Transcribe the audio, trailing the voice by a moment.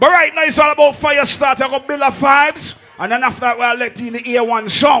But right now it's all about fire starter. I'm going to build up vibes. And then after that we'll let you hear one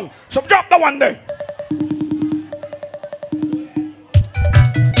song. So drop the one there.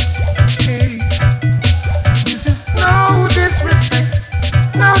 Hey, this is no disrespect.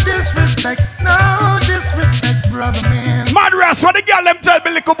 No disrespect. No disrespect, brother man. Mad Ras, what the girl them tell me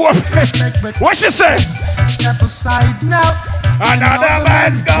little boy? What she say? Step aside now. Another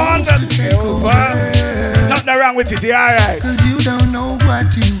man's gone to take over. Nothing wrong with it, yeah, alright. Cause you don't know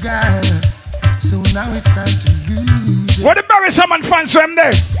what you got. So now it's time to lose it. What the Barry Salmon fans from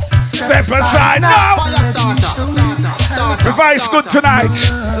there? Step aside now. Revice good tonight.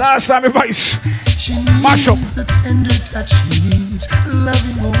 Last time revice. Mash up. The tender touch she needs.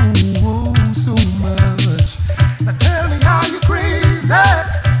 Loving oh so much. Now tell me how you crazy.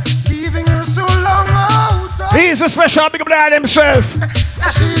 Leaving her so long oh so. He's a special big up there himself.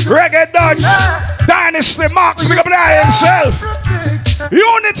 Reggae Dutch. Dynasty Marks big up there himself.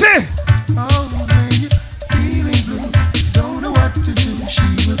 Unity.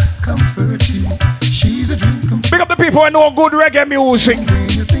 Big up the people who know good reggae music.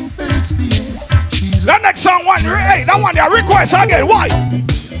 That next song one, hey, that one, your request again. Why?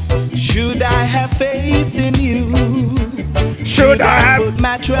 Should I have faith in you? Should I have put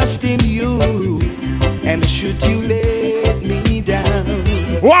my trust in you? And should you let me down?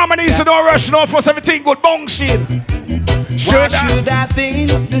 Woman needs to know rush now for 17 good bong shit. Should I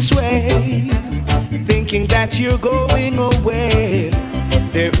think this way? Thinking that you're going away.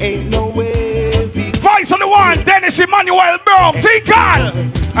 There ain't no way. Voice on the one, Dennis Emmanuel Brown, T-Call.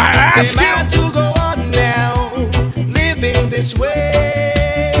 I ask you to go on now, living this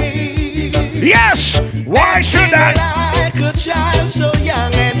way. Yes, why should I? Like a child so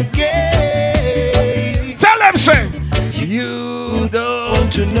young and gay. Tell them, say, you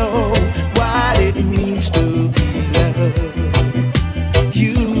don't know what it means to be loved.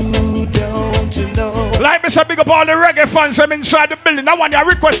 You don't know. Like me say, big up all the reggae fans I'm inside the building. I want your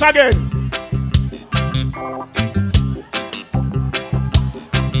request again.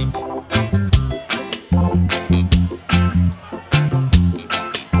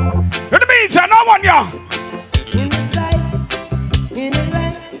 In the meantime, I want ya. In his life, in his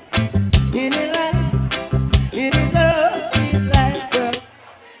life, in his life, it is a sweet life, girl.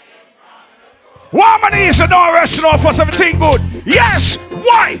 Woman is a no rush now for 17 good. Yes,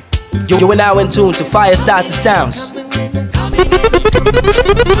 why? You are now in tune to FYAH STATAH Sounds.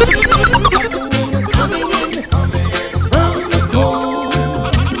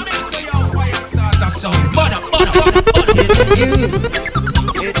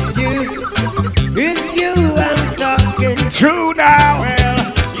 It's you I'm talking. True now.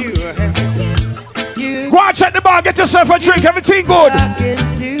 Well, you go and check the bar, get yourself a drink, everything good.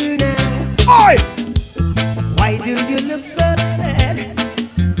 Oi! Why do you look so sad?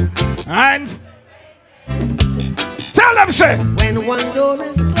 And tell them, say, when one door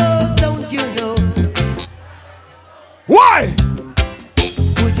is closed, don't you know? Why?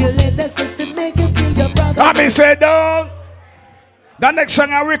 Would you let the sister make you kill your brother? I mean, say, don't. The next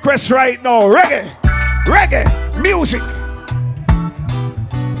song I request right now, reggae, reggae, music.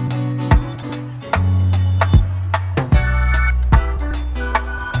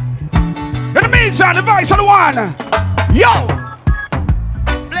 In the meantime, the voice of the one, yo.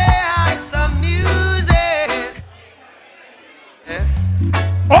 Play some music.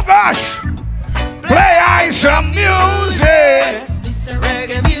 Oh gosh, play some music. Just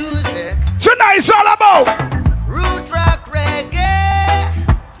reggae music. Tonight's all about root rock reggae.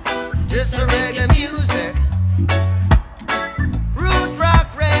 Just reggae music. Root rock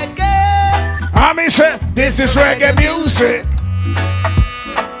reggae. I mean, say, this is reggae music.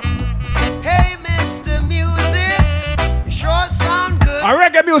 Hey, Mr. Music, you sure sound good. Our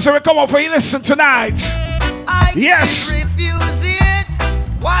reggae music will come up for you listen tonight. Yes. I refuse it.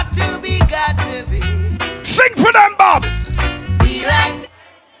 What to be, got to be. Sing for them, Bob. Feel like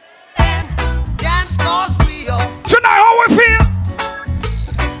dance cause we all. Tonight, how we feel?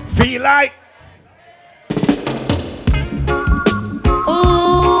 Feel like.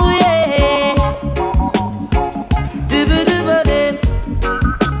 Ooh, yeah.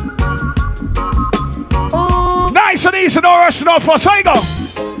 Ooh. Nice and easy, no rush, no fuss. How you go?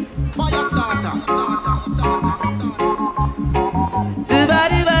 Fire starter.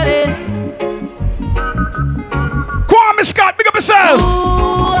 Kwame Scott, big up yourself.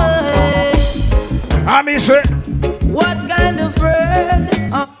 I mean, say, what kind of friend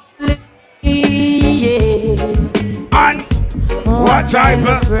are you? And what type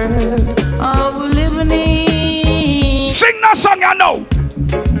of friend are we living in? Sing that song, you know.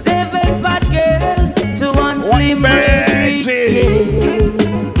 7 fat girls to one slim baby.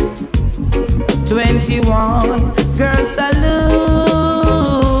 21, girl salute.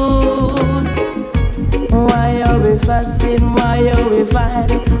 Why are we fasting? Why are we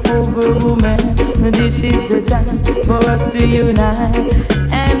fighting over women? This is the time for us to unite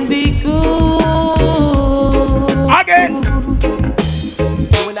and be good. Again.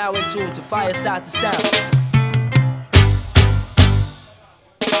 We're now in tune to FYAH STATAH Sounds.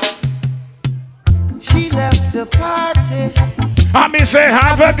 She left the party. I me say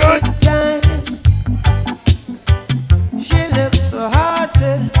have a good time. She looked so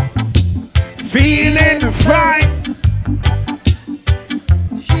hearted, feeling fine.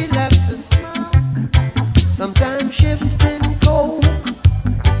 she left the smoke, sometimes shifting coke.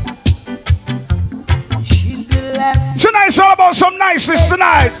 She'd be left. Tonight's all about some niceness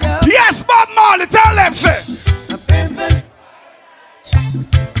tonight. Yes, Bob Marley, tell them, say. A pimpin',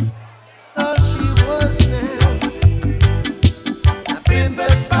 all she was now. A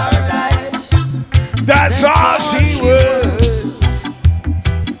pimpin's paradise. That's all she was.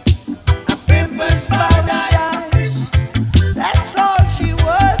 A pimpin's paradise. That's all she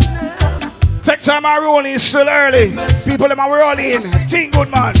was now. Take time, I rolling still early. People in my rolling. Think good,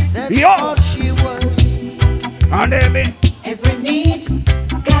 man. That's Yo. all she was. And then me. Every need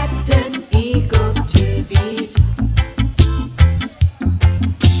got an ego to feed.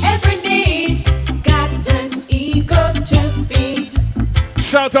 Every need got an ego to feed.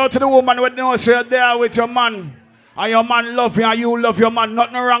 Shout out to the woman who knows you're there with your man. And your man love you and you love your man.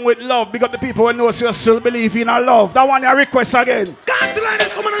 Nothing wrong with love. Big up the people who knows you still believe in our love. That one your request again. Got to let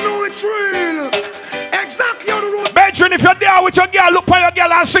this woman know it's real. Exactly on the road. Benjamin, if you're there with your girl, look for your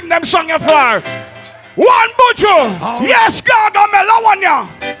girl and sing them song you for. One butcher. Yes, Gargamel, that one ya.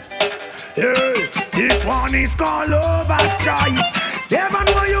 Yeah, this one is called Lover's Choice. Never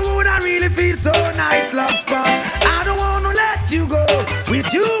know you woulda really feel so nice, love spot. I don't wanna let you go.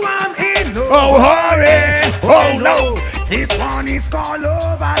 With you I'm in no hurry. Oh no, this one is called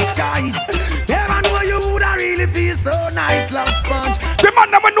Lover's Choice. Never know you woulda really feel so nice, love sponge. The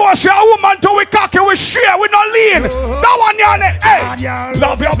man never knows you're a woman till we cocky, we share, we not lean. That one ya, hey.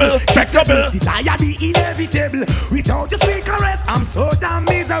 Love your bill, check your bill. Desire the inevitable. Without your sweet caress, I'm so damn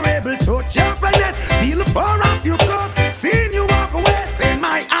miserable. Touch your finesse, feel far off you come. Seeing you walk away, send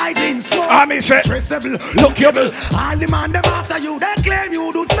my eyes in smoke. I mean, say, traceable, look your bill. I'll demand them after you. They claim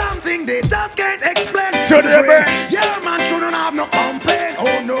you do something they just can't explain. To the brain. Yeah, man, shouldn't have no complaint.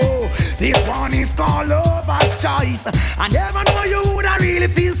 Oh no, this one is called Lover's Choice. I never know you would I really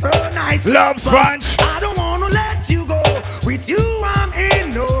feel so nice. Love sponge. I don't wanna let you go. With you, I'm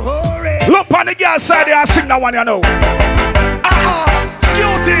in no hurry. Look on the girl side there and sing that one, you know.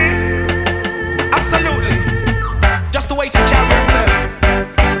 Cutie. Absolutely. Just the way she carry herself.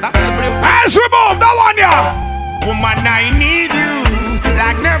 That's the real. As we move, that one, yeah. Woman, I need you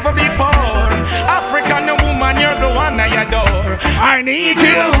like never before. African woman, you're the one I adore. I need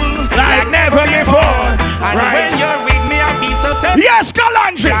you like never before. And when you're with me, I feel so safe. Yes,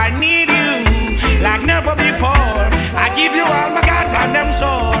 Kalanji. I need you like never before. I give you all my God and them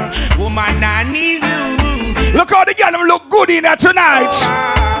sure. Woman, I need you. Look how the girl look good in there tonight.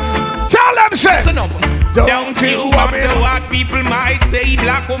 Tell them, say. Don't you want to what people might say?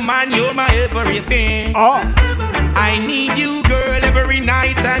 Black woman, you're my everything. I need you, girl, every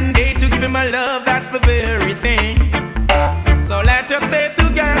night and day to give me my love. That's the very thing. So let us stay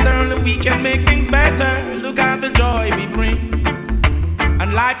together, we can make things better. Look at the joy we bring.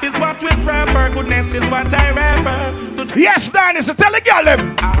 And life is what we prefer, goodness is what I refer. Yes, Danny, so tell the girl them.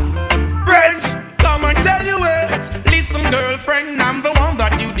 Friends. Someone tell you it. Listen, girlfriend, I'm the one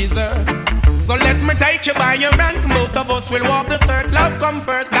that you deserve. So let me take you by your hands. Both of us will walk the circle. Love come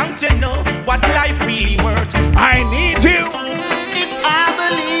first. Don't you know what life really worth? I need you. If I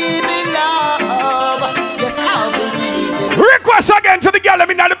believe in love, yes, I believe in. Request again to the girl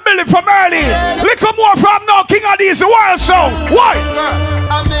in the building from early. Little more from now, King of these world song. Why?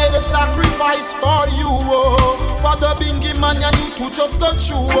 I made a sacrifice for you, for the bingy man, you need to just the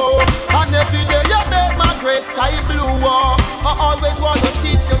true. And every day you make my gray sky blue. I always want to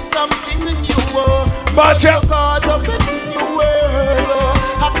teach you something new. But you caught up in your world.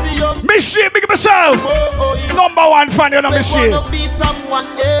 I see you. Miss G, big up yourself. Number one fan, you know, Miss G. I wanna be someone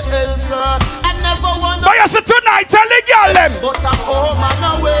else. I never wanna. But you see tonight, tell the girl them. But I'm home and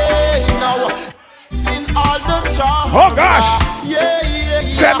away now. Seen all the charm. Oh gosh. Yeah.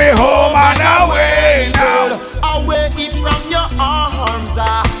 Send me home and away now. Away from your arms.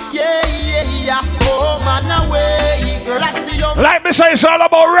 Yeah. Home and away. Girl, I see you. Like me say, it's all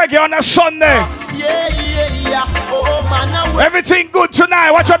about reggae on a Sunday. Yeah. Home and away. Everything good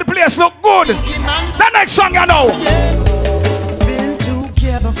tonight. Watch out, the place look good. The next song, you know. Been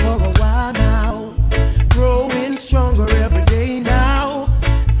together for a while now.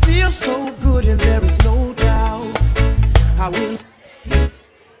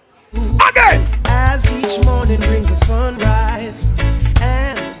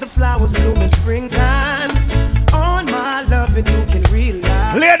 flowers bloom in springtime. On my love and you can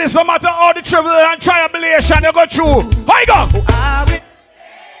realize. Ladies, no matter all the trouble and tribulation you go through. How you go? Oh, I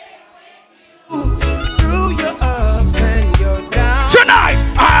will through your ups and your downs. Tonight,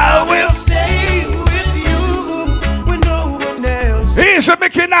 I will stay with you when no one else. He's a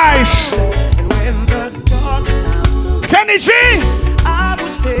Mickey Nice. And when the dark clouds are Kenny G. I will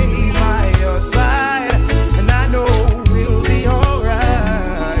stay by your side, and I know we'll be alright.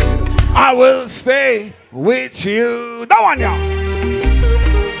 I will stay with you. That one, y'all.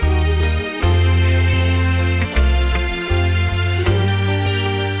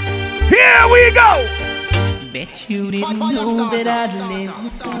 Here we go. Bet you didn't know that I'd live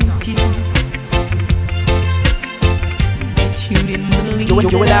without you. Bet you didn't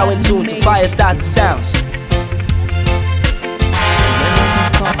believe You're now in tune to FYAH STATAH sounds.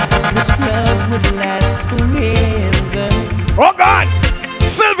 this love would last forever. Oh God.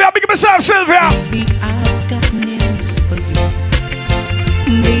 Sylvia, big up yourself, Sylvia. Baby, I've got news for you.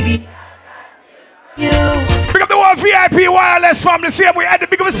 Baby, you Big up the one VIP wireless family. See we had to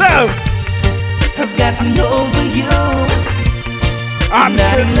big up yourself. have gotten over you. I'm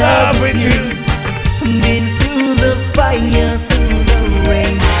still in love with you. Been through the fire, through the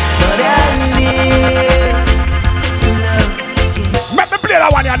rain, but I live to love you. Let me play that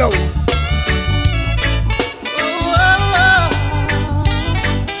one, you know.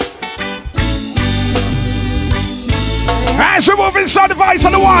 As we move inside the voice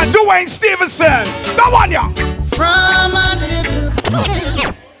on the one, Dwayne Stevenson. That one, yeah. From a little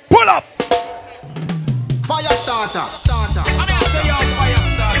Pull up. fire starter. I mean, say you're fire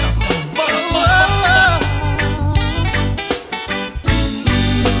starter.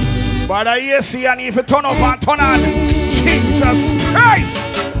 But I hear see and if you turn up and turn on. Jesus Christ.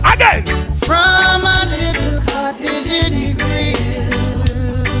 Again. From a little cottage in the green,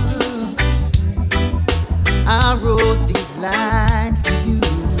 I wrote these lines to you.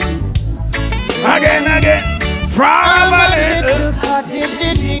 Again. From a little. Cottage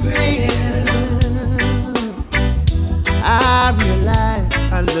in the green, I realize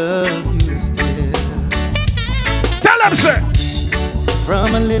I love you still. Tell them, sir.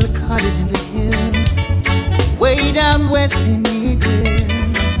 From a little cottage in the hills, way down west in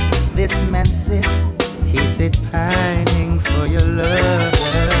England, this man said, he said, pining for your love.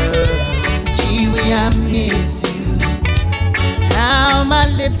 Gee, we I miss you. Now my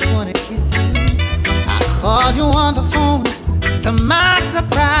lips wanna kiss you. I called you on the phone, to my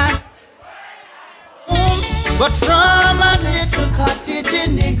surprise. But from a little cottage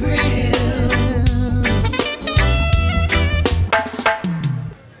in the grill.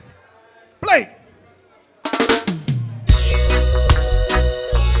 Play.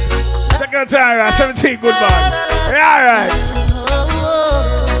 Second time, 17, good man. Yeah, all right.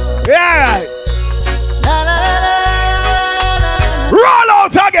 Yeah, all right. Roll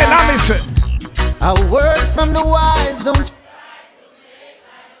out again, I miss it. A word from the wise, don't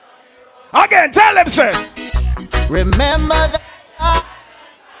Again, tell them, sir. remember that.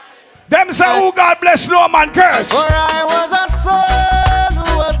 Them say, who God bless, no man curse. For I was a soul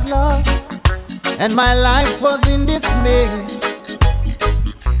who was lost, and my life was in dismay.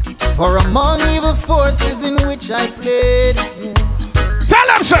 For among evil forces in which I played, Tell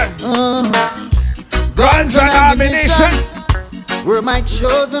them, sir. Guns and ammunition were my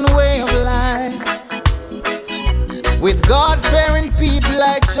chosen way of life. With God-fearing people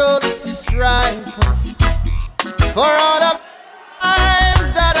I chose to strive for all the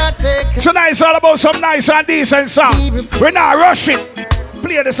times that are taken. Tonight's all about some nice and decent song. We're not rushing.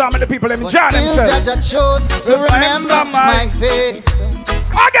 Play the song and the people enjoy themselves. Judge I chose to remember my face.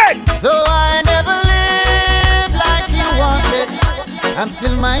 Again. Though I never lived like he wanted, I'm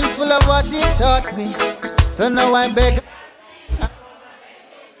still mindful of what he taught me. So now I beg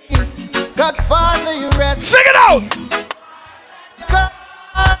God, Father, you rest. Sing it out.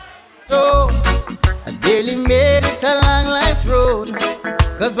 I daily made it along life's road.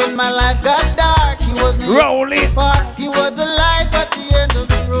 Cause when my life got dark, he was the Rolling. spark. He was the light at the end of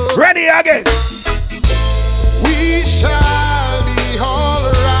the road. Ready again. We shall be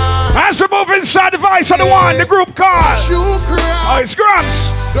alright. As we move inside the voice of the one, the group called. Don't you cry. Oh, it's Grumps.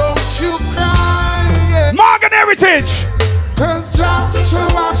 Don't you cry. Yeah. Morgan Heritage. Cause Jah shall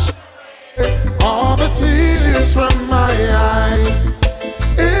wash all the tears from my eyes.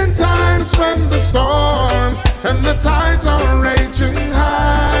 In times when the storms and the tides are raging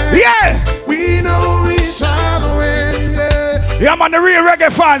high. Yeah. We know we shall win. Yeah. Yeah, man, the real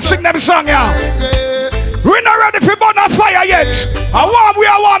reggae fans, sing them song, yeah. We're not ready for burn a fire yet. We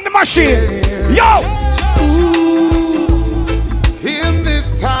are warm the machine. Yo. Ooh, in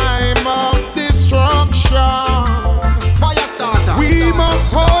this time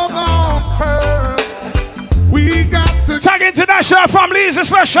international family is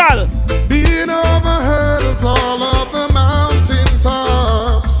special. Being over hurdles all of the mountain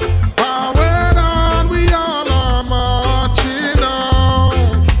tops. Forward on, we all are marching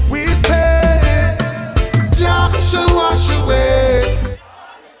on. We say, Jah shall wash away.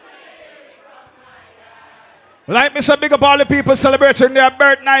 Like me say, big up all the people celebrating their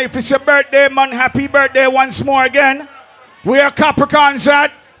birthday. If it's your birthday, man, happy birthday once more again. We are Capricorns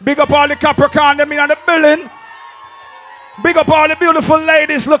at. Big up all the Capricorn, them in the building. Big up all the beautiful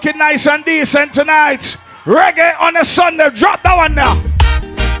ladies looking nice and decent tonight. Reggae on a Sunday. Drop that one now.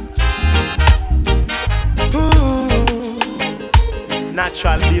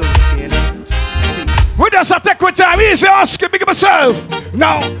 Natural beauty, you know. We just take with time. Easy, Oscar. Big up yourself.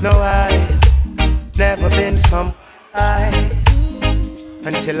 No. No, I never been some high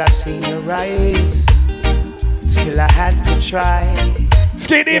until I seen your eyes. Still I had to try.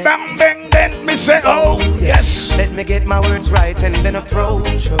 Skiddy bang bang, then me say, oh yes. Let me get my words right and then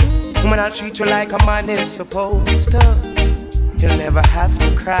approach you. Woman, I'll treat you like a man is supposed to. You'll never have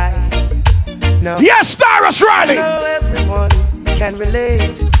to cry. No. Yes, Cyrus Riley. No, everyone can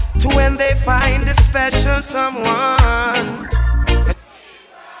relate to when they find a special someone.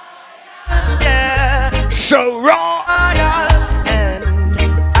 Yeah. So raw. And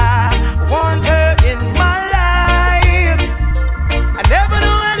I want her in my life. I never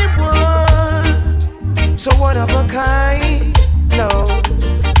knew anyone so one of a kind. No,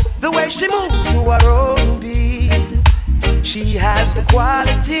 the way she moves to her own beat, she has the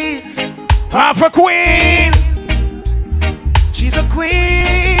qualities of a queen. She's a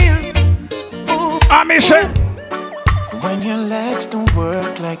queen. Ooh, I miss her. When your legs don't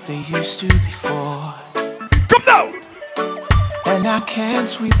work like they used to before. Come down. And I can't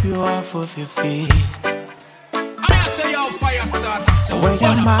sweep you off of your feet. I say your fire starter. So when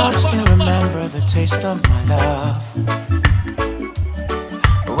your mouth still remember the taste of my love.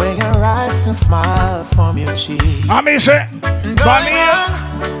 When your eyes still smile from your cheek. I miss her.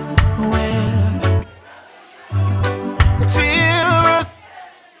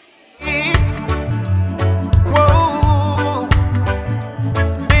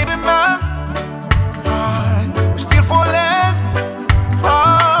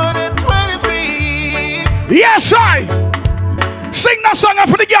 Yes, I sing that song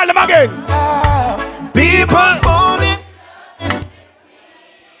for the girl again. People,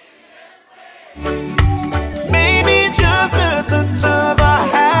 maybe just a touch of a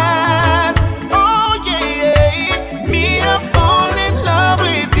hand. Oh yeah, me I fall in love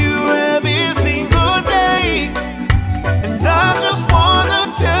with you every single day, and I just wanna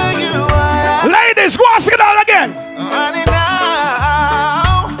tell you why. Ladies, go and sing it all again. Honey,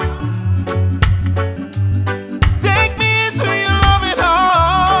 now take me into your loving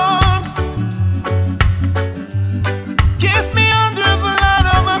arms. Kiss me under the light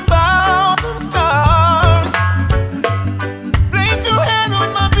of 1,000 stars. Place your hand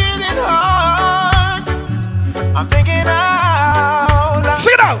on my beating heart. I'm thinking out loud.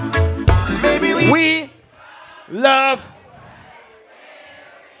 Sing it out. 'Cause baby, We love.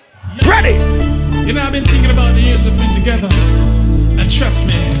 Ready. You know, I've been thinking about the years we've been together. And trust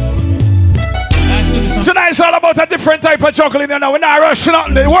me, Tonight's all about a different type of juggling, you know. We're not rushing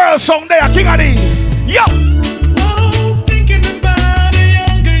on the world song there, king of these. Yo! oh, thinking about the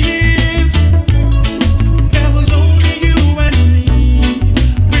younger years. There was only you and me.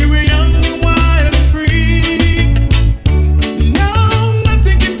 We were young and wild and free. Now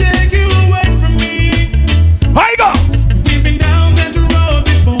nothing can take you away from me. How you go? We've been down that road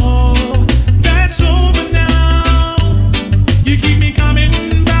before. That's over now. You keep me coming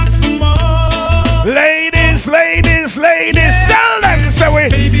back for more. Ladies, ladies, ladies, tell them, say we.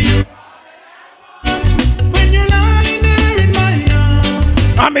 Baby, you when you're lying there in my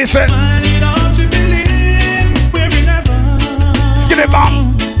arms, I miss it. find it hard to believe we're in heaven. Skid it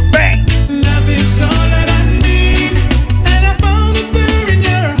bang, bang. Love is all that I need, and I found it there in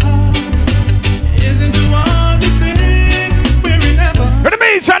your heart. Isn't too hard to sing, we're in heaven. In the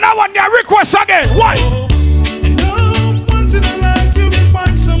meantime, I want your request again. Why? And oh, once in a life you will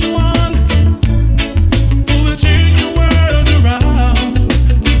find someone who will change your world around,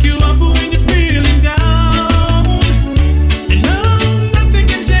 pick you up when you're feeling down. And no, nothing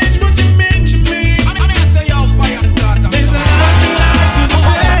can change what you mean to me. I say your fire starter. There's a lot to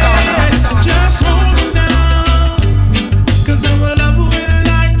say, just hold me now, 'cause our love will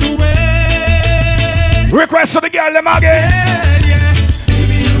light the way. Request for the girl, them again. Yeah, yeah,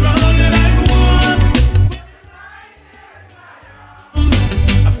 baby, you're all that I want.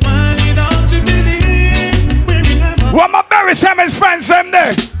 I find it hard to believe we're in heaven. What my Barry Simmons friends them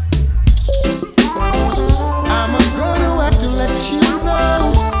there? I'm gonna have to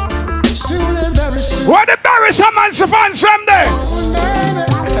Where the Barry Summons fan someday?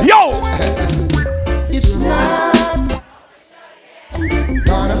 Yo! It's not.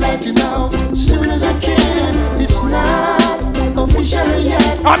 Gonna let you know soon as I can. It's not officially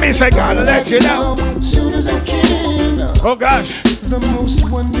yet. I mean, say, gonna let you know soon as I can. Oh gosh. The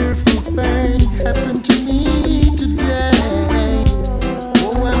most wonderful thing happened to me today.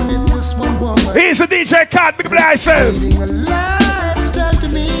 Oh, I met this one woman. He's a DJ Cat, big play yourself. Waiting a lifetime to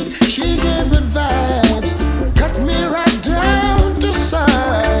meet. She gave good vibes, cut me right down to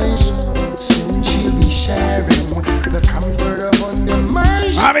size. Soon she'll be sharing the comfort of under my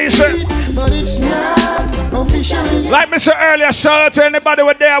sheet. But it's not officially. Like me said earlier, shout out to anybody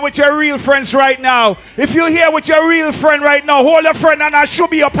with there with your real friends right now. If you're here with your real friend right now, hold your friend and I should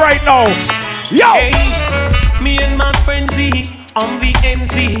be up right now. Yo! Hey, me and my friend Z on the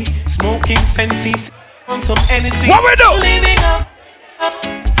NZ, smoking sensi on some NC. What we do? Living up,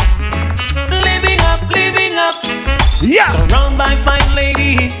 living up, living up. Yeah. Surrounded by fine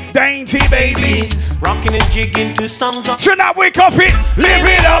ladies, dainty babies, rocking and jigging to songs of tonight we coffee. Live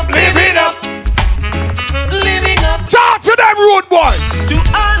it up, live it up. Living up. Talk to them rude boy. To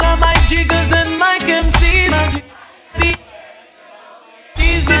all of my jiggers and my MCs.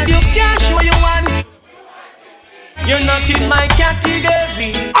 If you can't show you one, you're not in my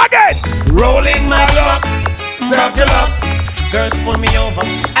category. Again. Rolling my truck, stop your luck. Girls pull me over,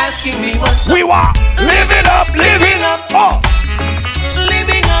 asking me what's we want. Live it up, living up. Oh.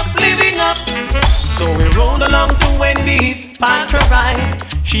 Living up, living up. So we rolled along to Wendy's, parked her ride.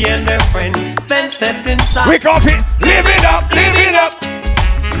 She and her friends then stepped inside. We coffee. Live it up, living up.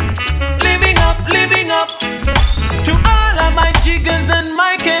 Living up, living up. To all of my jiggers and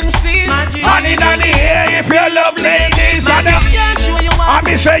my MCs. Honey, honey, here if you love ladies. I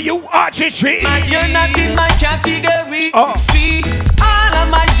mean, say you are chichi. You're not in my category. Oh. See, all of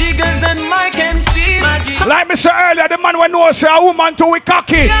my jiggers and my MCs. Like me said earlier, the man when knows say a woman too we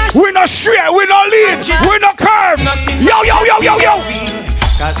cocky. We not straight, we not lean, we not curve. Yo, yo, yo, yo, yo.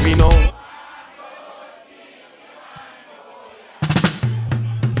 Cause we know.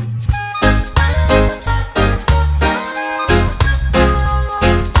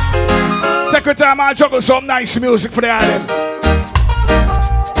 Take your time and juggle some nice music for the island.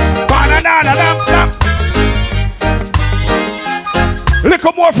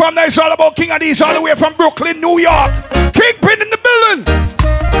 Little more from there, it's all about King Addies all the way from Brooklyn, New York. Kingpin in the building.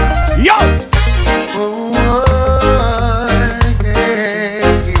 Yo.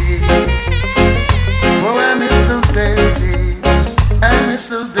 Oh, I miss those days. I miss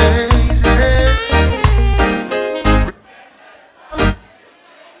those days.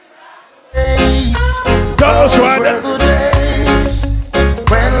 Those were the days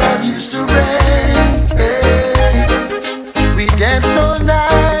when love used to rain. We danced all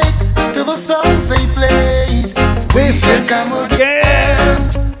night to the songs they played. We said, come again,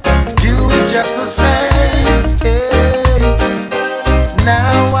 do it just the same.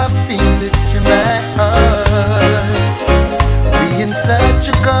 Now I feel it in my heart. We in such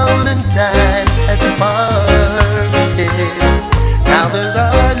a golden time at the park. Now there's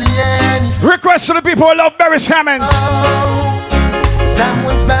hardly any. request to the people who love Barry Hammonds.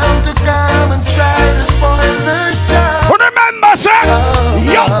 Someone's bound to come and try to spoil the show. Remember, sir.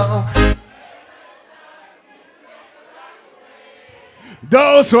 Yo.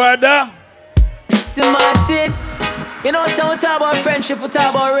 Those were the Martin. You know, so we talk about friendship, we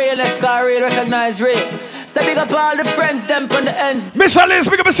talk about realness, cause real recognize real. So big up all the friends, them on the ends. Mr. Liz,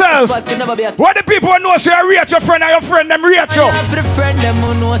 big up yourself. What the people who know say you rate your friend and your friend them rate you? For the friend them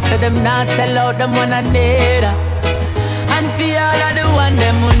who know say them not sell out them one and need. And for all of the one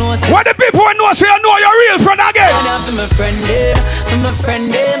them who know say. What the people who know say you know your real friend again? For my friend them, for my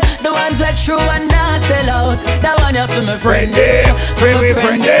friend them. The ones that true and not sell out. That one for my friend them, for my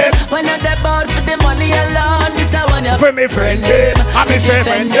friend them. When not about for the money alone. This I want for me friend them. I me say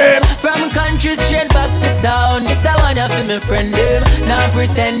friend them. From country straight back to town. This I want for my friend them. Not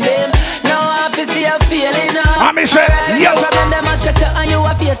pretend them. Now I feel see you feeling up. I me say yo. Problem them a stress you and you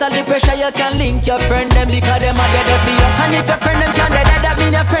a face all the pressure. You can link your friend them because them a dead for you. And if your friend them can dead, that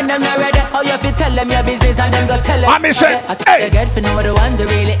mean your friend them not ready. How you fi tell them your business and them go tell them. I me say hey. You get for know the ones who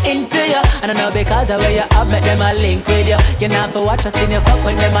really into you. And I know because of where you have met them a link with you. You not for watch what's in your cup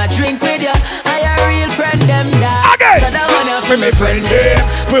when them a drink with you. I a real friend them die. Again. So that one you for me friend them.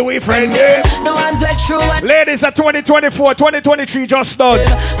 For we friend them. The ones who true and ladies at 2024, 2023 just done.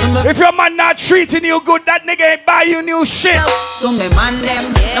 If your man not treating you good, that nigga ain't buy you new shit. So me man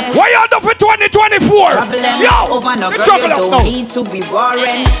them. Why you done for 2024? Yo, over no girl, you don't need to be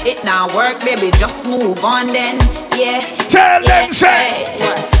worrying. It now work, baby, just move on then. Yeah. Tell them say.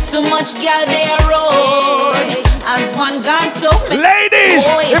 too much girl they road. As one gone so many. Ladies,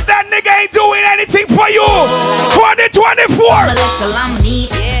 if that nigga ain't doing anything for you, 2024.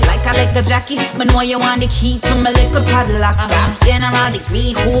 Like a little Jackie, but know you want the key to my little padlock. That's general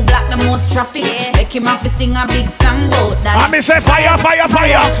degree, who block the most traffic. Make him have to sing a big song about that. I me say fire, fire,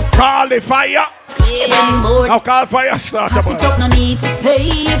 fire. Call the fire. Now call fire start. Pass it up, no need to stay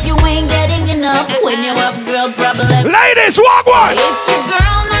if you ain't getting enough. When you have girl problem. Ladies, walk one. If your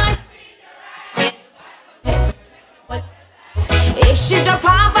girl not, if she drop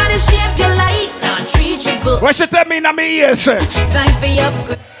off of the shape you like, not treat you good. What she tell me in me ear, sir? Time for your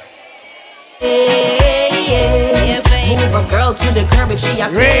upgrade. Move a girl to the curb if she a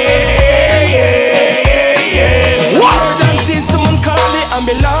Emergency, someone call the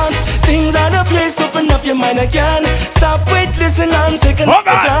ambulance. Things are the place, open up your mind again. Stop, wait, listen, I'm taking a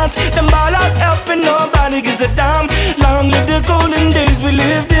glance. Them ball out helping nobody gives a damn. Long live the golden days we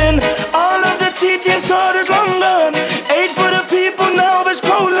lived in. All of the teaching taught us long gone. Aid for the people now is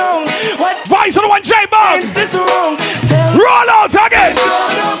prolonged. What voice of the one J-Bone? Is this wrong? Roll out again. It's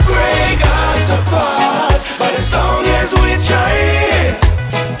gonna break us apart, but as long as we try,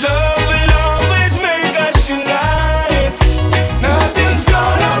 love will always make us unite. Nothing's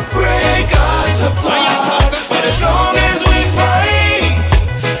gonna break us apart, but as long as we fight,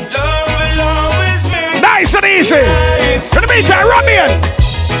 love will always make. Nice and easy. In the meantime, run me in.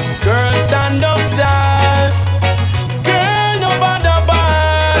 Girl, stand up tall. Girl, no bother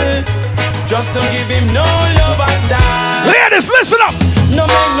ball. Just don't give him no love at all. Ladies, listen up. No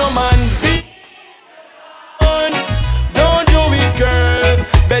make no man be on. Don't do it, girl.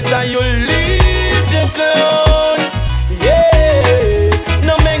 Better you leave the clown. Yeah.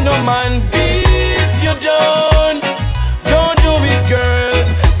 No make no man beat you down. Don't do it, girl.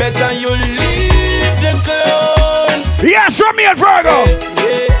 Better you leave the clown. Yes, from me and Virgo.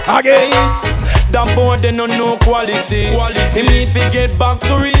 Yeah. Again. That boy they no quality. He need to get back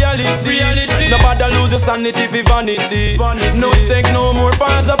to reality. Nobody lose your sanity for vanity. No take no more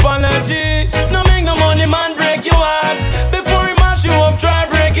false apology. No make no money man break your heart. Before he mash you up, try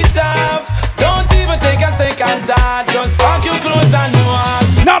break it off. Don't even take a second thought. Just pack your clothes and walk.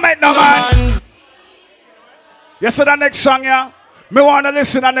 No make no man. Yes, so that next song, yeah. Me wanna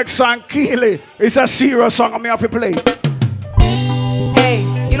listen to that next song. Keely. It's a serious song and me have to play. Hey,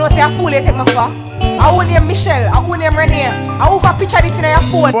 you know say a fool you take me for? I won't name Michelle, I won't name Renee. I won't picture this in your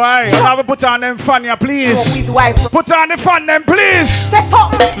phone. Why? You have to put on them fan, yeah, please. Oh, his wife. Put on the fan, them, please. Say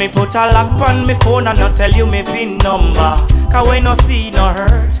something. Me put a lock on me phone and not tell you me pin number. Cause when no see no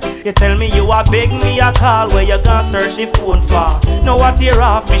hurt, you tell me you a beg me a call where you gonna search the phone for. Know what tear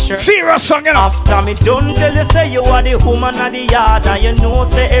off me shirt. Serious song, you know. After me done tell you say you are the woman of the yard and you know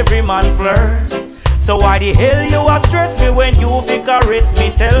say every man flirt. So why the hell you a stress me when you fi caress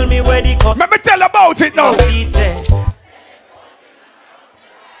me? Tell me where the cut. Let me tell about it now.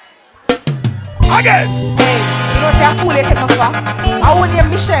 Again. Hey, you know say a fool you take me for? I won't name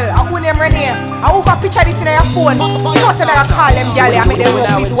Michelle, I won't name Renee. I won't picture this in your phone. You know say I call them gal and make them work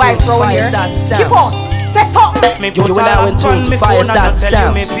with his wife round here. Keep on. Say something. Me put a lock on me phone and not tell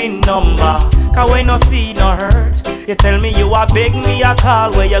you me pin number. Cause when no see no hurt, you tell me you a beg me a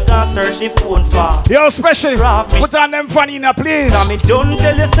call where you gonna search the phone for. Yo, special. Put on them funny now, please. Cause me don't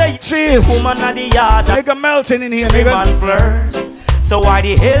tell you say cheers. Woman of the yard. Nigga melting in here, nigga. Flirt. So why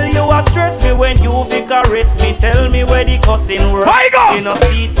the hell you a stress me when you fi caress me? Tell me where the cussing work. Why go? You know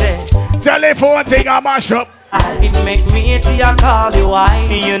see it. Telephone thing I mash up. It make me to a call you why.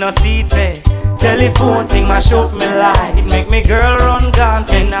 You know see it. Telephone thing mash up me life. It make me girl run gone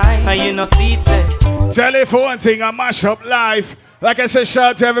tonight. And you know see it. Telephone thing I mash up life. Like I said, shout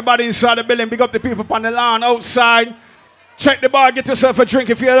out to everybody inside the building. Big up the people on the lawn outside. Check the bar, get yourself a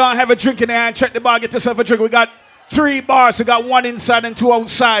drink. If you don't have a drink in the hand, check the bar, get yourself a drink. We got 3 bars. We got 1 inside and 2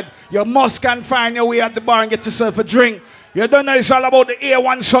 outside. You must can find your way at the bar and get yourself a drink. You don't know it's all about the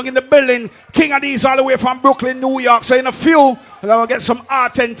A1 song in the building. King of these all the way from Brooklyn, New York. So in a few, we'll get some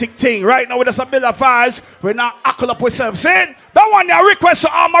authentic thing. Right now with us a bill of fives. We're not huckle up ourselves. Saying that one your request to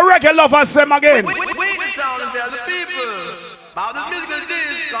all my reggae lovers them again. We town and tell the people about the musical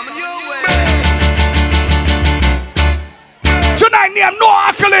days coming your way. Tonight name no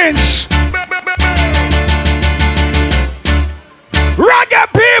hucklings. Reggae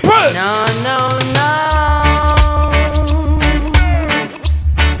people. No, no, no.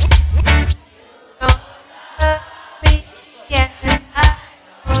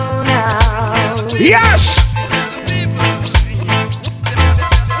 Yes!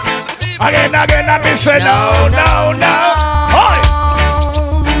 Again, I be say no, no, no. Oi!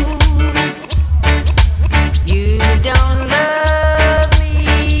 You don't love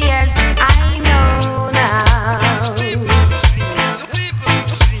me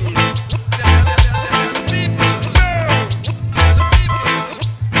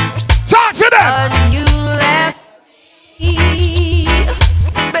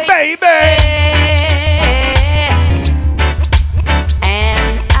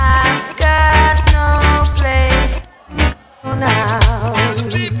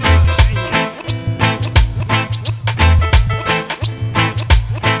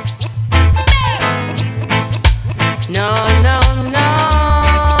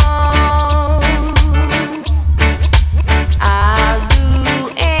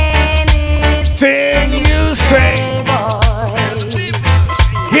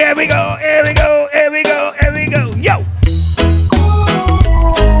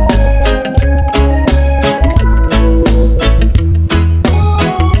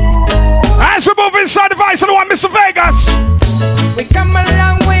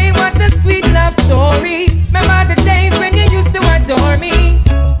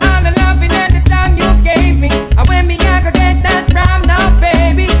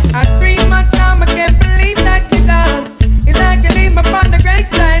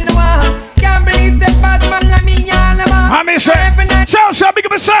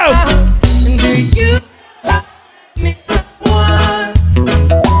yourself. Do you love me someone?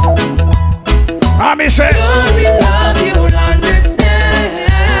 Me say, don't we love you'll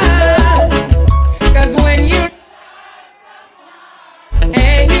understand. Cause when you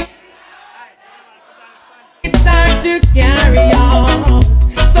and you it's hard to carry on.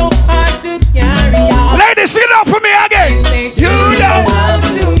 So hard to carry on. Ladies, sit up for me again. You know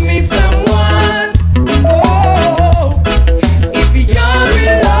do me someone. Oh, if you're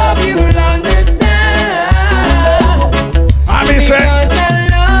in love, you'll understand. Me say, because I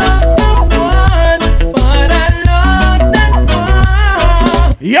love someone, but I lost that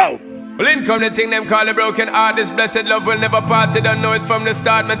one. yo. Well, in come the thing them call a broken heart. This blessed love will never part. They don't know it from the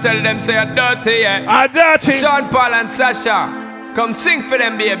start. Me tell them say I'm dirty, yeah. I'm dirty. Sean Paul and Sasha, come sing for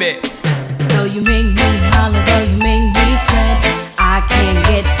them, baby. Though you make me holler, though you make me sweat, I can't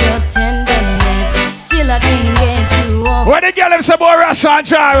get your tenderness. Still I can't get you off. Where the girl them say boy Rasta and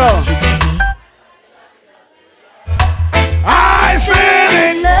Jaro? I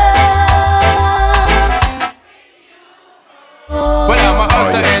feeling love. Well, I'm a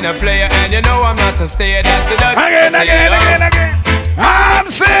hustler and a player, and you know I'm not a stayer. That's a dirty. Again. I'm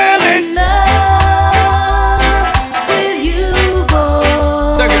sailing. Love with you, boy.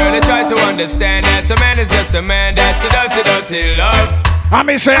 So girl, they try to understand that a man is just a man. That's a dirty, dirty love.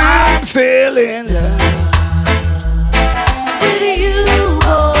 Me say I'm sailing. With you,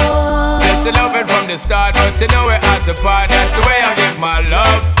 boy. That's the loving from the start, but you know we're at the part. That's the way I give my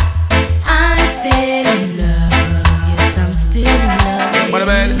love. I'm still in love. Yes, I'm still in love. What a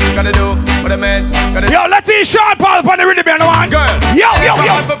man gotta do, what a man gotta do. Yo, let's see Sean Paul on the rhythm band one. Girl, yo.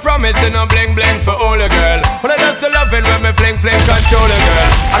 I'm for promising I'm bling bling for all a girl. When I dance the loving when me fling control a girl.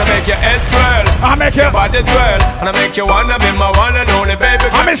 And I make your head swirl, I make your body twirl, and I make you wanna be my one and only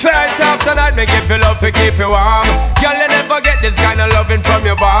baby girl. Me say night after night, make you feel love to keep you warm. Girl, you never get this kind of loving from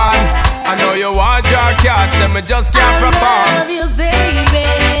your bond. I know you want your cats, and me just can't perform. I love you, baby.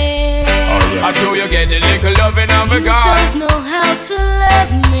 I know you get the little loving and be You gone. don't know how to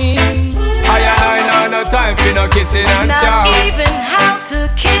love me. I know no time for no kissing and chow. Not even how to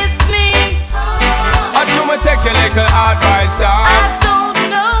kiss me. I do me take a little advice down. I don't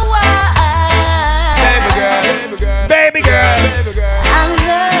know why. Baby girl. I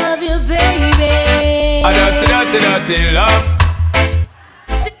love you, baby. I just dirty love.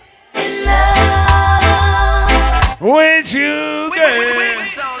 In love with you, girl.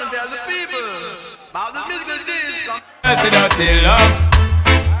 Dirty love.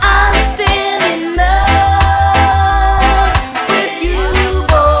 I'm still in love with you,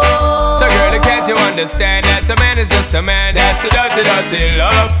 boy. So girl, can't you understand that a man is just a man? That's the dirty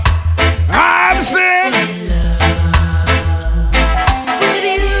love. I'm still in love with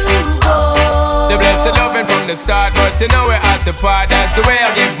you, boy. The blessed loving from the start, but you know we're at the part. That's the way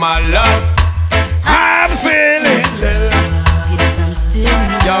I give my love. I'm still in love. Yes, I'm still in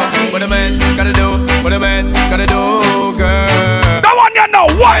love. Yo, what a man gotta do, what a man gotta do, girl. That one you know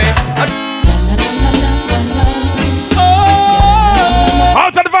why?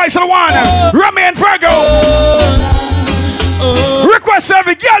 Out of the voice of the one, Remy and Virgo. Request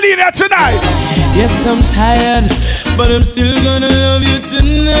every girl in here tonight. Yes, I'm tired, but I'm still gonna love you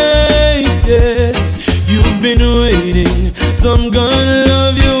tonight. Yes, you've been waiting, so I'm gonna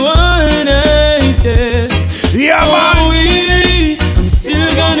love you all night. Yes, yeah, man. I'm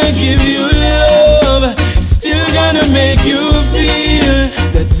still gonna give you love, still gonna make you feel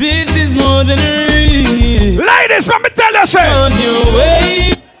that this is more than real. Ladies, let me tell you, say. On your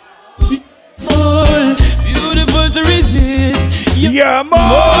way, beautiful to resist. You're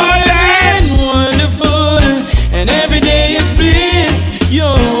more than wonderful, and every day is bliss.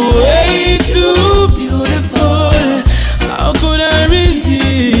 You're way too beautiful. How could I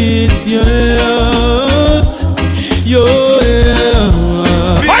resist your love? Your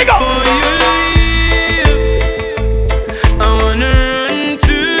love. Before you leave, I wanna run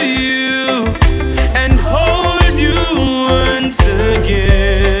to you and hold you once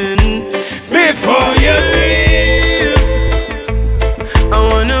again. Before you leave, I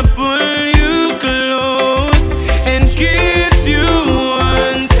wanna pull you close and kiss you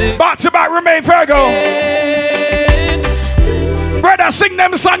once again. Back to back, remain Virgo. Brother, sing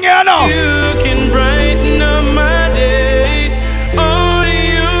them song, you know. You can brighten up my day. Only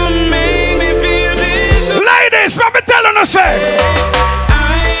you make me feel this. Ladies, let me tell you, say.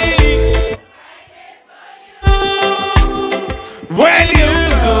 When you're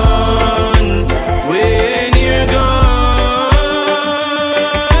gone, when you're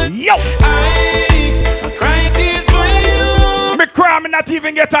gone, yo, I cry tears for you. Me cry, me not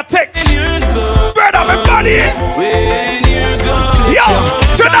even get a text. When you're gone, Brother, me body. when you're gone, Yo,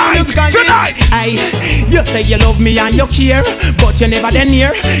 say you love me and you care, but you never then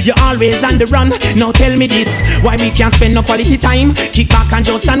near. You always on the run. Now tell me this, why we can't spend no quality time? Kick back and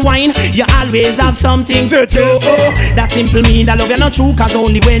just unwind. You always have something to do. That simple mean that love you not true, cause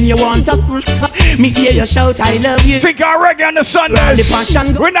only when you want to me hear you shout I love you. Think our reggae on the Sundays.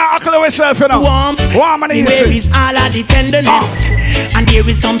 We're not ugly ourselves, you know. Warm and easy. Where is all of the tenderness? And there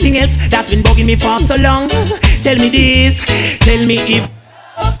is something else that's been bugging me for so long. Tell me this, tell me if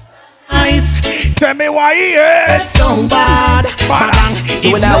nice. Tell me why he hurts so bad.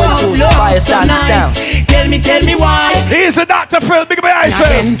 If love so nice. Tell me why. He's a Dr. Phil, big boy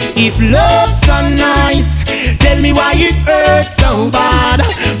yourself. If love's so nice, tell me why it hurts so bad.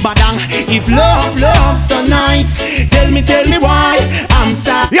 Badang, if love's so nice, tell me why I'm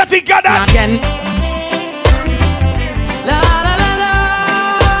sad. You think of that? Again. La la la la,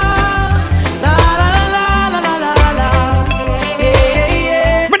 la la la la la la la. Yeah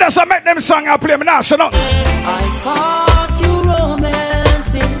yeah. Me just make them song I play me now, so no. I caught you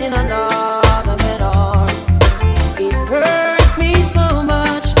romancing in another man's arms. It hurt me so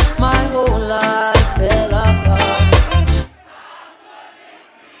much, my whole life fell apart.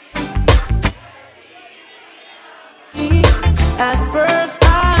 At first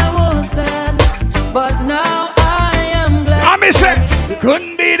I was sad, but now I am glad. I miss it. You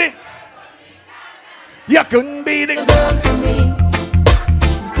couldn't beat it. You couldn't beat it. Girl for me.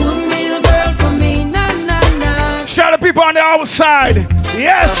 Couldn't be the girl for me. Nah, nah, nah. Shout out the people on the outside.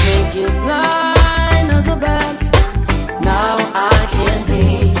 Yes. I'll make you blind as a bat. Now I can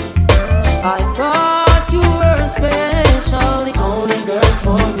see. I thought you were special, the only girl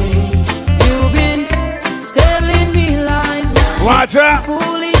for me. You've been telling me lies. Watch out.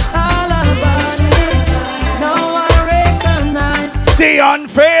 Foolish alibis. Now I recognize the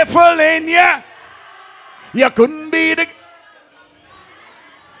unfaithful in ya. You couldn't beat it.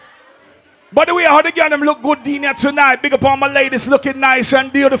 By the way, how the girl them look good in here tonight. Big up on my ladies looking nice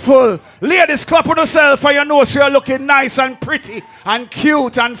and beautiful. Ladies, clap on yourself for your nose. You're looking nice and pretty and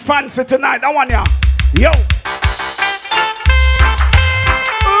cute and fancy tonight. That one, yeah. Yo.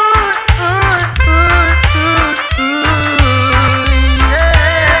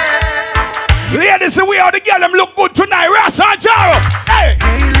 Ladies, the way how the girl them look good tonight. Ras and Jaro. Hey.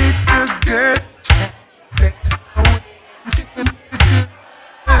 Hey, little girl.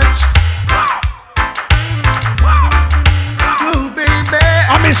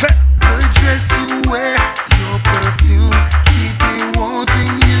 I miss it. The dress you wear, your perfume, keep me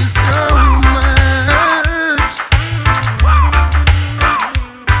wanting you so much.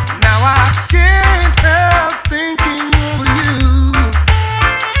 Now I can't help thinking of you,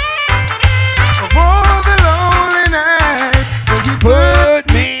 of all the lonely nights that you put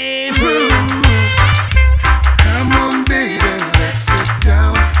me through. Come on, baby, let's sit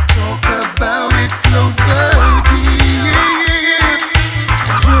down, talk about it closer.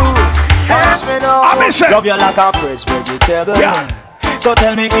 I miss it. Love you like a fresh vegetable. Yeah. So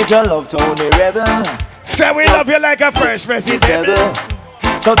tell me if you love Tony Rebel. Say we love you like a fresh vegetable.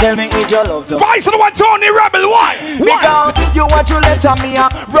 So tell me if you love Tony. Vice of the one Tony Rebel. Why? Because you want to let me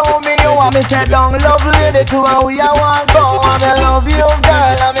roll me. You want me say down love lady to how we are want go. And I love you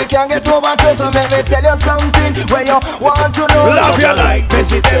girl and me can't get over to. So let me tell you something where you want to know. Love you like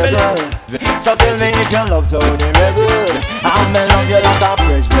vegetable. So tell me if you love Tony Rebel. I'm in love you like a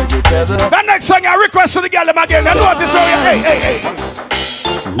fresh vegetable. That next song I request to the girl again. I know what this song. Hey.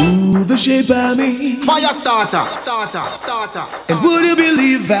 Ooh, the shape of me. Fire starter. And would you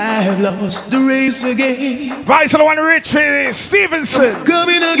believe I have lost the race again? Vice of the one Rich Stevenson.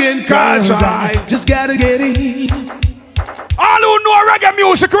 Coming again, cause I just gotta get in. All who know reggae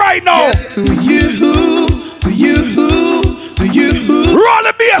music right now. Yeah, to you. Roll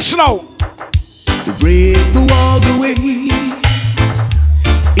the bass now. To break the walls away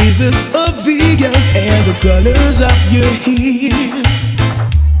is as obvious as the colors of your hair.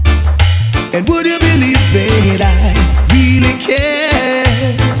 And would you believe that I really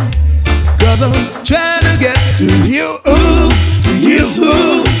care? Cause I'm trying to get to you, to you.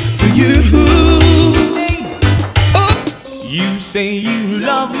 Oh. You say you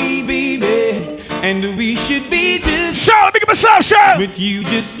love me, baby, and we should be together. Charlotte, big up yourself, Charlotte. But you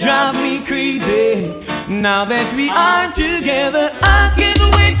just drive me crazy. Now that we are together, I can't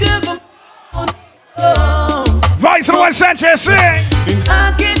wait till the morning. Vice of the one Sanchez, sing. And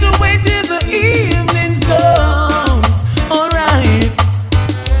I can't wait till the evening's gone. Alright,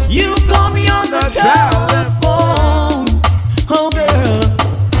 you call me on the telephone, oh girl,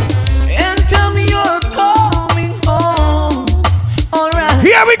 and tell me you're coming home. Alright,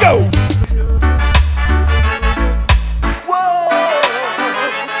 here we go. Whoa,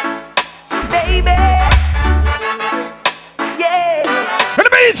 baby,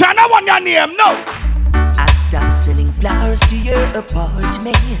 name, no. I stopped selling flowers to your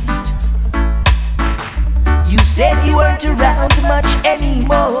apartment. You said you weren't around much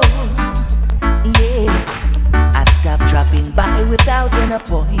anymore. Yeah, I stopped dropping by without an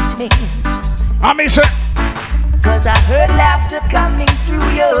appointment. I miss it. Cause I heard laughter coming through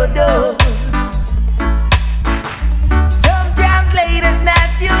your door. Sometimes late at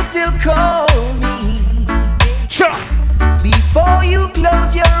night you'll still call me. Sure. Before you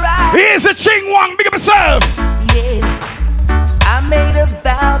close your eyes. Here's a Ching Wang, big up yourself. Yeah, I made a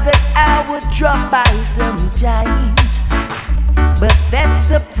vow that I would drop by sometimes, but that's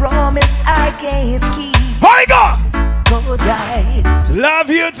a promise I can't keep. Holy God! Cause I love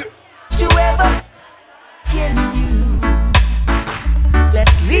you to ever can you.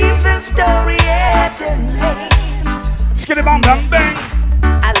 Let's leave the story at an end. Skitty bang bang bang.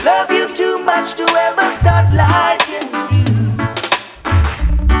 I love you too much to ever start liking you.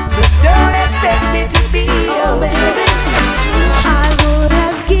 So don't expect me to be your baby. I would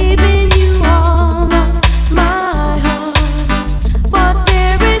have given you all of my heart, but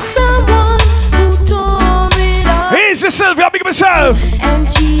there is someone who tore it up. Here's the Sylvia, big up yourself. And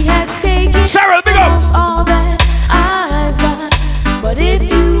she has taken Cheryl, big up. all that I've got. But if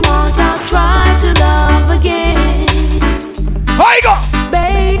you want, I'll try to love again. How you go?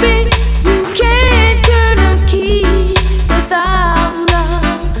 Baby, you can't turn a key without love.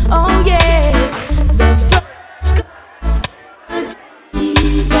 Oh yeah, the first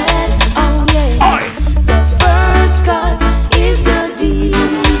deepest. Oh yeah, the first cut is the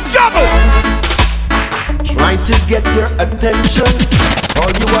deepest. Trying to get your attention. All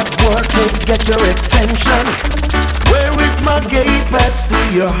you at work is get your extension. Where is my gate pass to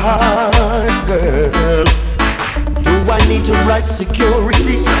your heart, girl? Do I need to write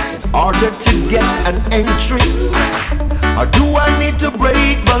security in order to get an entry? Or do I need to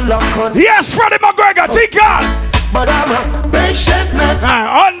break the lock on? Yes, Freddie McGregor, take on. But I'm a patient man.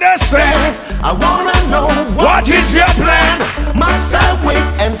 I understand. I wanna know what is your plan? Must I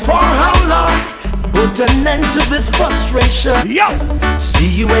wait and for how long? Put an end to this frustration. Yeah. See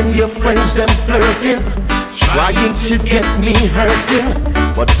you and your friends them flirting, trying to get me hurting.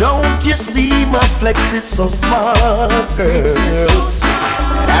 But don't you see my flex is so smart, girl?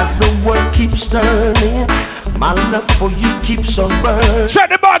 As the world keeps turning, my love for you keeps on burning. Shut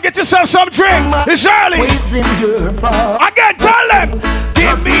the bar, get yourself some drink. It's early. Again, tell them.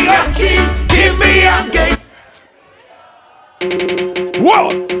 Give me a key, give me a gate. Whoa.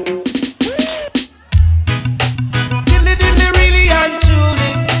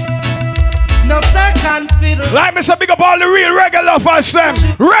 Like me say, big up all the real reggae lovers them.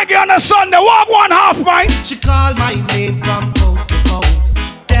 Reggae on a Sunday, walk one half, man. She called my name from coast to coast,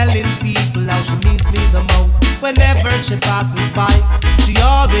 telling people how she needs me the most. Whenever she passes by, she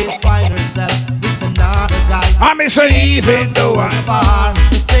always finds herself with another guy. I may say even though I'm far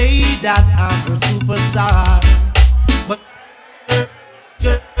to say that I'm her superstar, but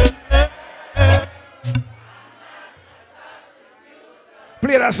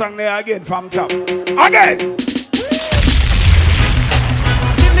play that song there again from top. Again.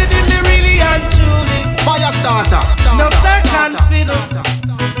 Fire starter. No second fiddle.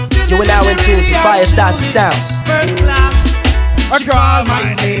 You are now in tune to Fire Starter Sounds. First class. I call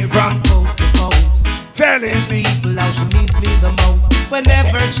my name from coast to coast, telling people how she needs me the most.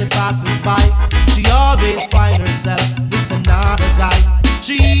 Whenever she passes by, she always finds herself with another guy.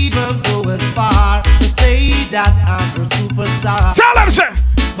 She even goes as far to say that I'm her superstar. Tell them, sir.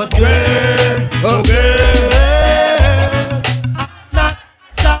 But girl, oh girl, I'm not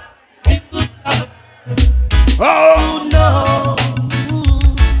something to love. Oh no,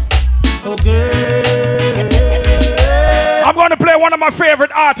 oh girl. I'm going to play one of my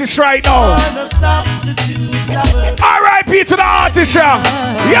favorite artists right now. R.I.P. to the artist, yo,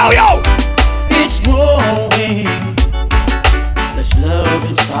 yo. It's growing, this love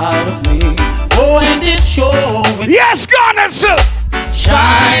inside of me. Oh, and it's showing. Yes, Garnet, sir.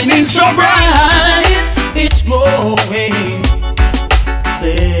 Shining so bright, it's growing.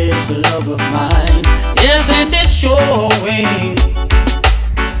 This love of mine, yes, and it's showing.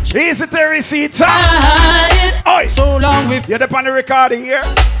 Easy to receive time. Oi. So long with you're up on the recording here.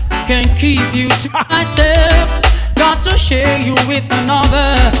 Can keep you to myself. Got to share you with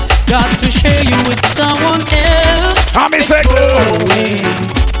another. Got to share you with someone else. I'm it's growing.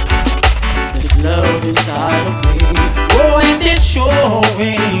 This love inside of me. Oh, and it's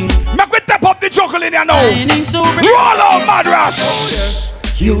showing. Make we tap up the jungle in here now. So roll out, Madras. Oh,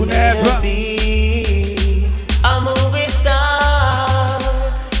 yes. You never be a movie star.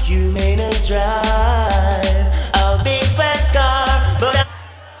 You may not drive a big fast car, but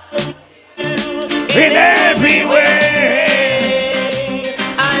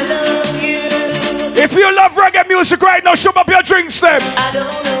music right now. Show up your drinks, them. I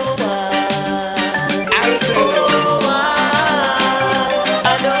don't know why.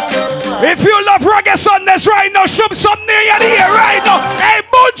 If you love reggae Sundays right now, show something near your ear right now. Hey,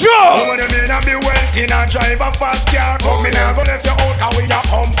 Buju! I wanna be wealthy and drive a fast car. Come in and go left your out and we a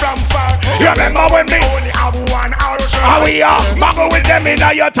come from far. You remember when me only have one house? How we are? Muggle with them in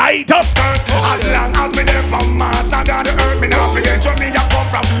your tight skirt. As long as me there from Mars and God the earth, me not forget where me a come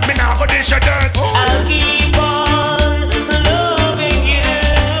from. Me not go dish your dirt. I'll keep on loving you.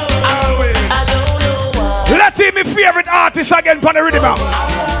 Always. I don't know why. Let's see me favorite artist again for the rhythm. Yo.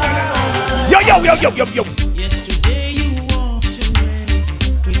 Yesterday you walked away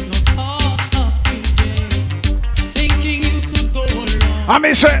with no thought of today, thinking you could go along, I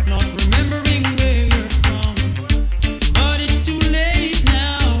mean, say, not remembering where you're from. But it's too late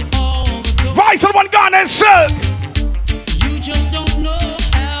now. All the Vice on one gun and sir. you just don't know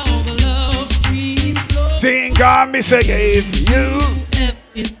how the love stream flows. Think I miss a gave you.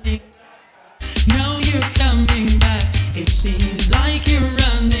 Everything. Now you're coming back. It seems like you're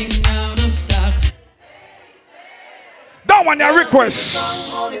running out of stock. That one your request.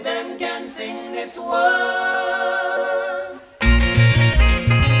 Only them can sing this word.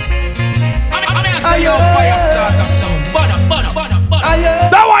 I say your fire starter sound. Burn up.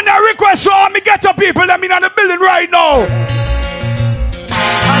 That one your request. So me get the people that mean on the building right now.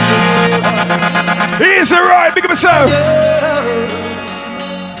 Easy right, big up yourself.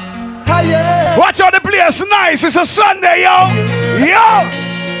 Watch out the place, nice. It's a Sunday, yo.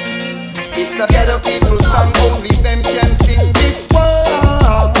 It's a ghetto people song, only them can sing this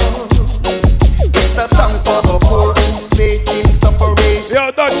word. It's a song for the poor in space in separation.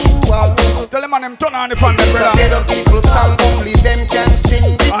 Yo, Dutch, tell them on them turn on the fan, It's a brother. ghetto people song, only them can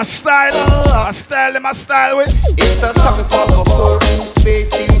sing this. A style with. It's a song for the poor in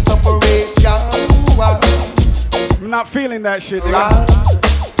space in separation. I'm not feeling that shit, yo. I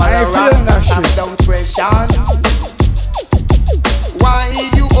ain't feeling that shit. Down pressure. Why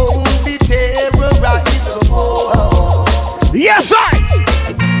you only terrorize the poor? Yes, I.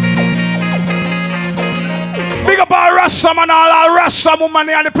 Big up all Rasta man, all Rasta woman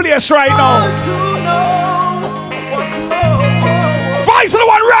in the place right now. Vice the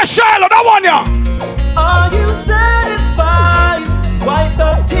one Rasta, that one, yeah. Are you satisfied? Wipe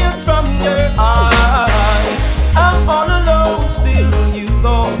the tears from your eyes. I'm all alone, still you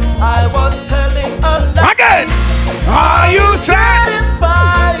go. I was telling a lie. Again. Are you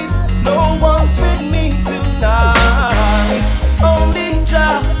satisfied? No one's with me tonight. Only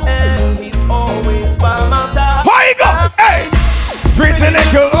Jah, and he's always by my side. How you go? Hey, pretty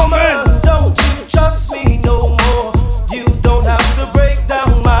little woman. Don't you trust me no more? You don't have to break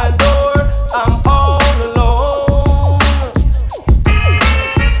down my door. I'm all alone.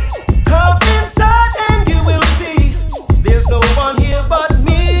 Come inside and you will see there's no one here but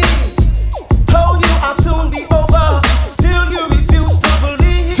me. Told you I'll soon be over. Still you refuse to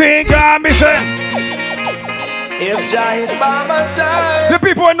believe. Think I miss it. If Jah is by my side. The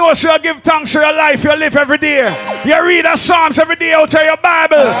people who know so you give thanks for your life, you live every day. You read the Psalms every day out of your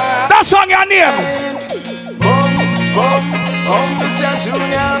Bible. That song your name. Mr.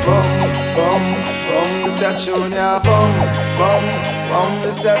 Junior, Mr. Junior,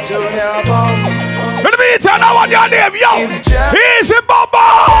 Mr. Junior, Let me tell you what your name, yo. Easy, Baba.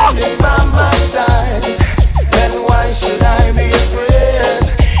 Standing by my side, then why should I be afraid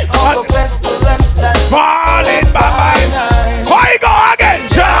of the pestilence that falling by my night? Why go again,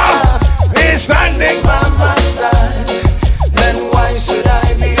 Jah? He's standing by my side, then why should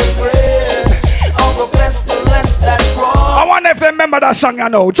I be afraid of the pestilence that grows? I wonder if they remember that song, you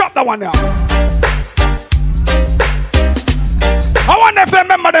know. Drop that one now. I wonder if they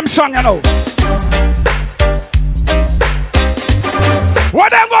remember them song, you know.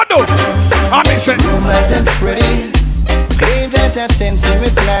 What them gonna do? I'm missing. Rumors them spreading, claim that I sense me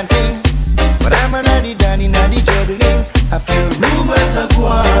planting, but I'm already done in the juggling. I feel rumors are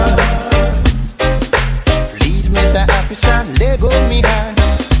gone. Please, Mr. Officer, let go me hand.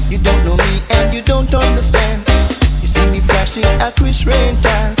 You don't know me and you don't understand. You see me flashing a Chris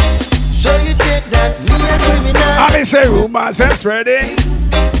Rental, so you take that me a criminal. I'm missing. Rumors them spreading.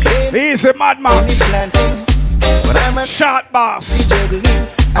 He's a madman. Shot boss.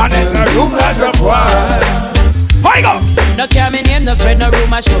 And then the rumors of war. How you go? No care me name, no spread no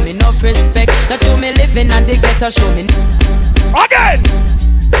rumor, show me no respect. No to me living and the ghetto, show me. Again.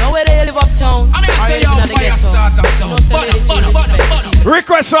 Now where they live uptown. I mean, I say y'all fire starter sound.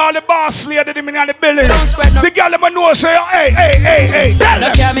 Request all the boss lady in the building. The girl them know say, hey. No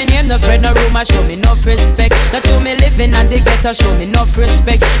care me name, no spread no rumor, show me no respect. No to me living and the ghetto, show me no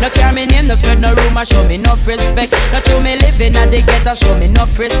respect. No care me name, no spread no rumor, show me no respect. No to me living and the ghetto, show me no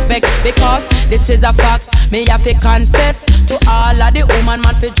respect. Because this is a fact, me have to confess to all of the woman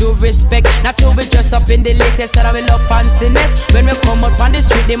man for due respect. Not to be dressed up in the latest that I will look fanciness. When we come up on the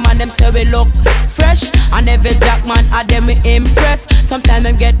street, the man them say we look fresh, and every jack man at them we impress. Sometimes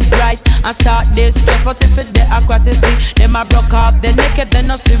them get bright and start this stress, but if it's the aquatic, them a broke off the naked, then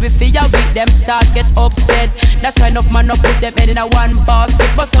no see we feel weak, them start get upset. That's why enough man no put them head in a one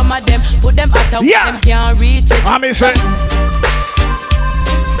basket, but some of them put them out of them can't reach it. I mean, say,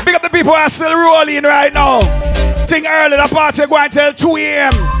 big up the people who are still rolling right now. Think early, the party going till 2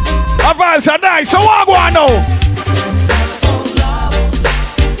 a.m. Our vibes are nice, so what go on now?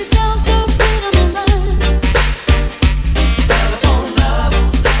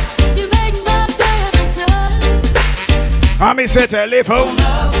 I mean, say telephone.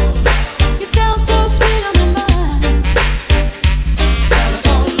 You sound so sweet on the line.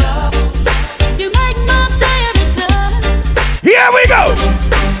 Telephone love. You make my day every time. Here we go.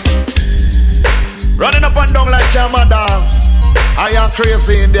 Running up and down like your mothers. I am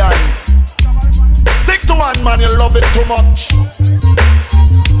crazy Indian. Stick to one man, you love it too much.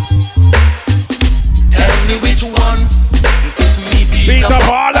 Tell me which one. Beat up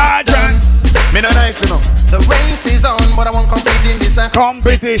all I done. Me no like to know. The race is on, but I won't compete in this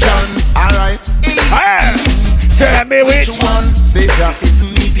competition. Alright. Hey. Tell me which one. Say that. It's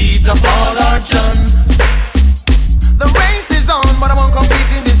me, Peter, Paul, or John. The race is on, but I won't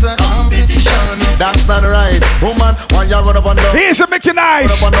compete in this competition. That's not right. Woman, why you run up and down? He's a Mickey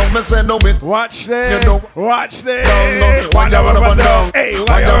Nice. Run up and down, me say no bit. Watch this. You know. Watch this. Why you run up and down? Hey,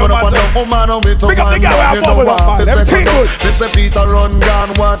 why you run up and down? Woman, no me to pick up the girl where I bubble up, man. Them people. This say Peter run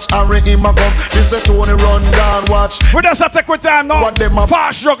down, watch. Harry him a come. This say Tony run down, watch. We just take with time now. What them a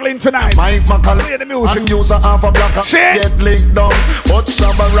fast juggling tonight. Mike McCall. Play the music. And use a half a black. Get linked down. But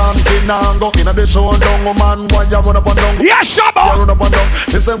Shabba Rankin and go in the show down. Woman, why you run up and down? Yeah, Shabba. You run up and down.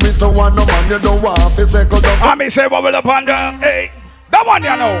 This say we to one no man. You don't want to say go down. I mean say bubble up and down. Hey, that one you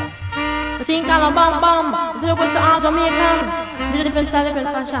know. I think I'm a bomb bomb. Look what's all Jamaican. Do different style, different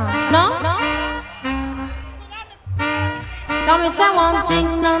fashion. No? Tell me say one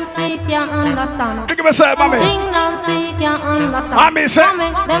thing, Nancy can't understand. Think of yourself, mommy. One thing Nancy can't understand. I mean say.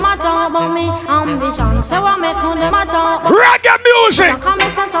 Them a talk about me ambition. Say what make them a talk about reggae music. Come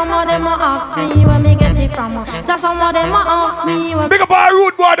and say some of them a ask me where me get it from. Just some of them a ask me where. Big up our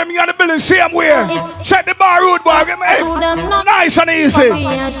rude boy, them in the building, same way. Check the bar rude boy, get me. Nice and easy.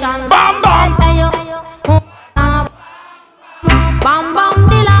 Bam bam. Bam bam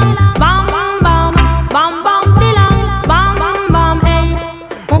dilang, bam bam bam, bam bam dilang, bam bam bam, hey.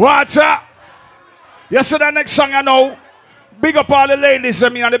 What's up? You see that next song I know? Big up all the ladies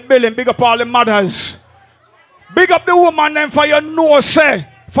them in the building, big up all the mothers. Big up the woman them for your nose, say.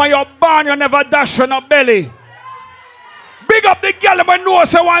 For your barn you never dash on your belly. Big up the girl them know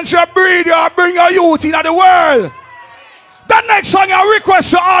say once you breed you bring your youth into the world. That next song I request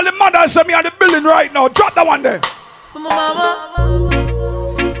to all the mothers them in the building right now. Drop that one there. For my mama,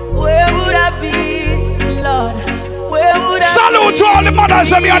 where would I be, Lord? Where would I salute be? To all the mothers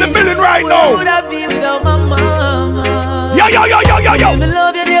that be in the building right now. Where would I be without my mama? Yo. Me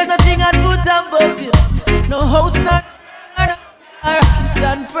love you, there's nothing I'd put above you. No house, not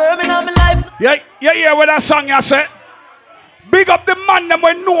stand firm in my life. Yeah, with that song you say. Big up the man them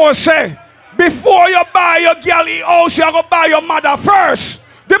when know say. Before you buy your galley house, you go buy your mother first.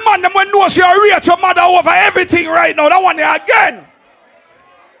 The man them when knows you rate your mother over everything right now. That one there again.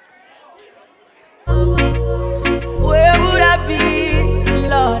 Where would I be,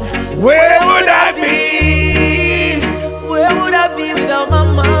 Lord? Where would I be? Where would I be without my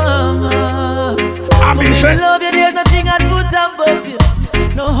mama? I mean, say, love you, there's nothing I'd put above you.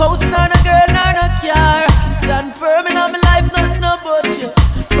 No house, nor no girl, nor no car. Stand firm in my life, nothing about you.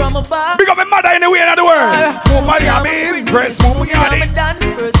 From a bar. Big up my mother anywhere in the world. Mama, you be impressed. Mama, you be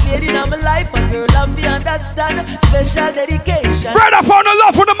first lady in my life, a girl love me understand. Special dedication. Brother found a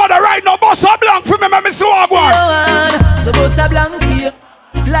love for the mother right now. Boss a blank for me, Mr. Wagwan. So boss a blank for you.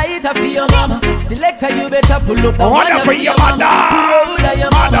 Light up for your mama. Selector, you better pull up. One for your mother. Pull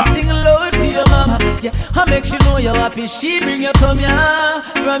your mama. Sing loud for your mama. Yeah, I make sure know you're happy. She bring you come here.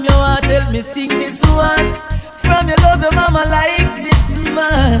 From your heart, tell me sing this one. From your love your mama like this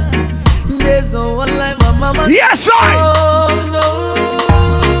man. There's no one like my mama. Yes, I. Oh no,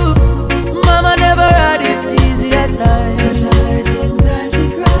 mama never had it easy at times. Sometimes she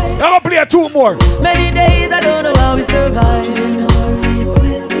cried. more. Many days I don't know how we survive. She said,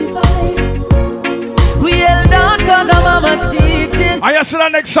 we held on cause our mama's teaching. And you see the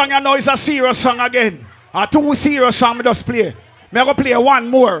next song, you know, it's a serious song again. A two serious song, me just play. Me go play one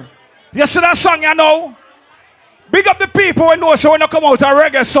more. You see that song, you know? Big up the people who know so when you come out of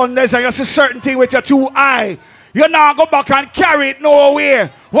Reggae Sundays and you see certain thing with your two eye, you now go back and carry it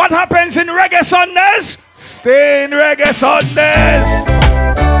nowhere. What happens in Reggae Sundays? Stay in Reggae Sundays.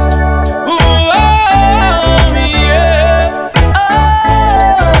 Oh, yeah.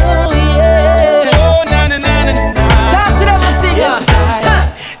 Oh, yeah. Oh, na na na na na. Talk to them, singer.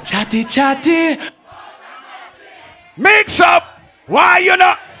 Yes, chatty, chatty. Mix up. Why you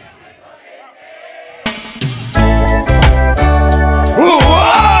not?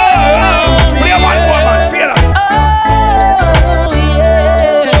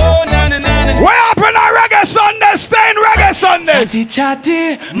 Sundays, stay in Reggae Sundays. Chatty,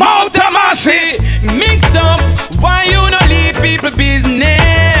 chatty, Moutamasi. Mix up, why you not leave people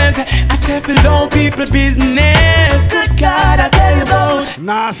business? I said below people business. Good God, I tell you about.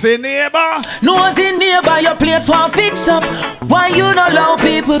 Nasty neighbor. Nosy neighbor, your place won't fix up. Why you not allow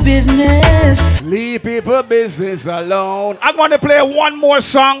people business? Leave people business alone. I'm going to play one more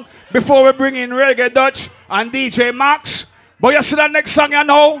song before we bring in Reggae Dutch and DJ Max. But you see that next song, you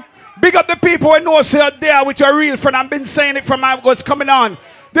know? Big up the people who know say you're there with your real friend. I've been saying it from what's coming on.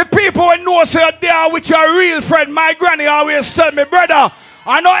 The people who know say you're there with your real friend. My granny always tell me, brother,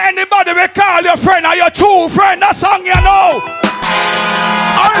 I know anybody will call your friend or your true friend. That song you know.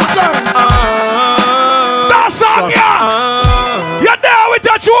 That song you're there with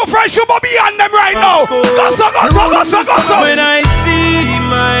your true friend. You should be on them right now. Go so. When I see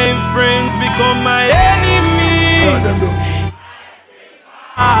my friends become my enemy.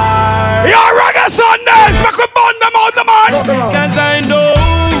 Your Reggae Sundays,